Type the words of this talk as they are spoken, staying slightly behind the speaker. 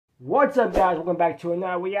What's up, guys? Welcome back to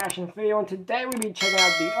another reaction video, and today we'll be checking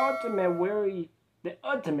out the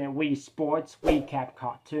Ultimate Wii Sports recap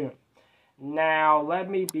cartoon. Now, let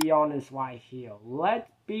me be honest right here.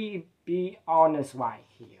 Be honest right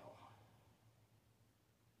here.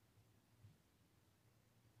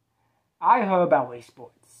 I heard about Wii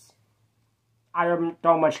Sports. I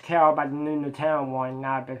don't much care about the new Nintendo one.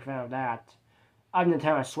 Not a big fan of that. Of the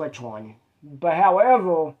Nintendo Switch one. But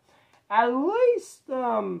however, at least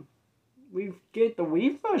we get the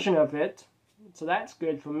Wii version of it, so that's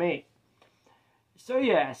good for me. So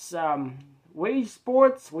yes, Wii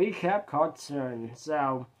Sports recap cartoon.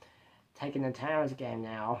 So taking the Nintendo's game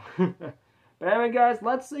now. But anyway, guys,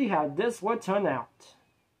 let's see how this will turn out.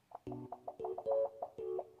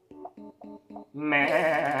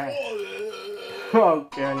 Meh. Oh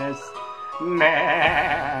goodness.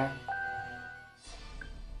 Meh.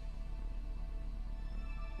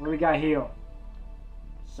 What do we got here?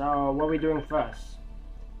 So, what are we doing first?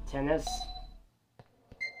 Tennis?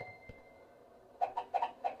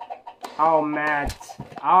 Oh, Matt.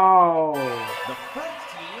 Oh. The first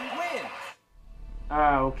team wins.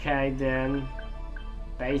 Okay, then.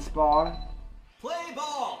 Baseball? Play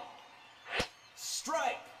ball.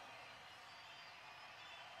 Strike.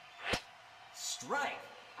 Strike.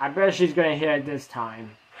 I bet she's gonna hit it this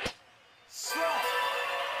time. Strike.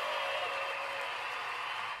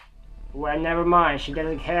 Well, never mind. She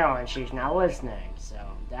doesn't care and she's not listening, so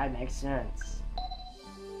that makes sense.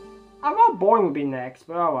 I thought bowling would be next,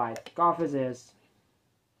 but alright. Golf is.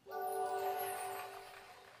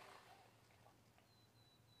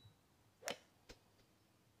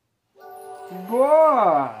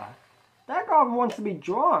 Bruh! That golf wants to be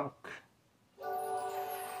drunk.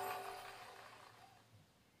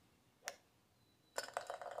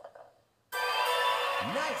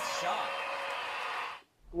 Nice shot.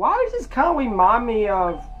 Why does this kind of remind me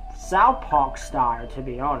of South Park style, to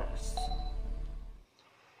be honest?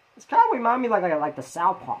 It's kind of remind me like the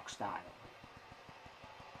South Park style.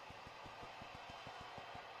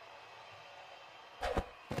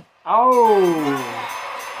 Oh!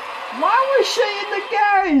 Why was she in the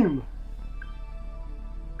game?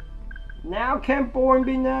 Now can Boring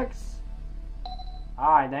be next?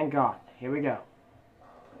 Alright, thank God. Here we go.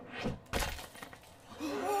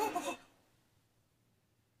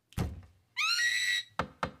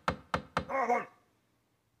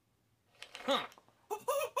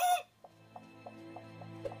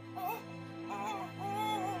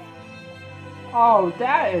 Oh,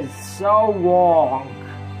 that is so wrong.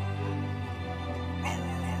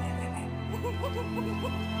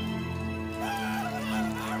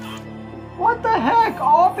 What the heck?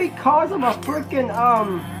 All because of a freaking,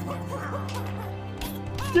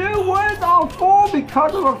 Dude, what is all for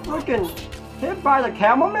because of a freaking hit by the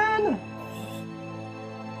cameraman?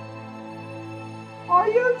 Are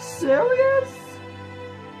you serious?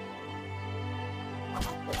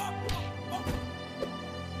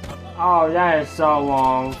 Oh, that is so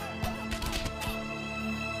long.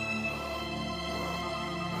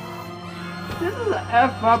 This is an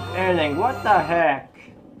F up ending. What the heck?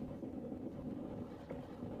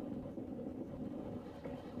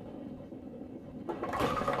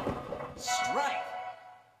 Strike.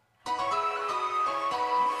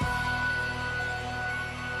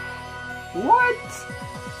 What?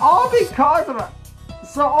 All because of a...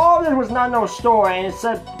 So all of this was not no story, and it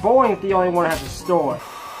said Boeing's the only one that has a story.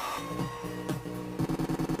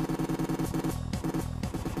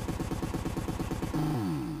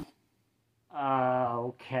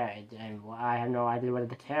 Okay, then well, I have no idea what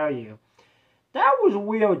to tell you. That was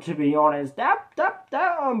weird, to be honest. That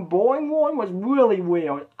Boeing one was really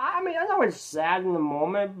weird. I mean, I know it's sad in the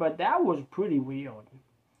moment, but that was pretty weird.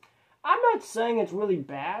 I'm not saying it's really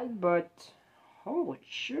bad, but holy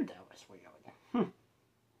shit, that was weird.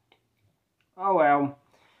 Oh well,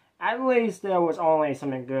 at least there was only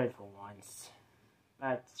something good for once.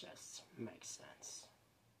 That just makes sense.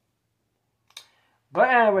 But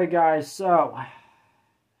anyway, guys, so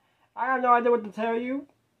I have no idea what to tell you,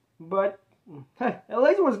 but at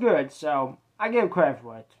least it was good, so I give credit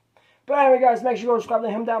for it. But anyway, guys, make sure you go subscribe to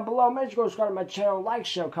him down below. Make sure you go subscribe to my channel, like,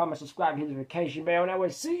 share, comment, subscribe, hit the notification bell, and I will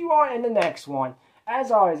see you all in the next one. As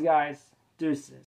always, guys, deuces.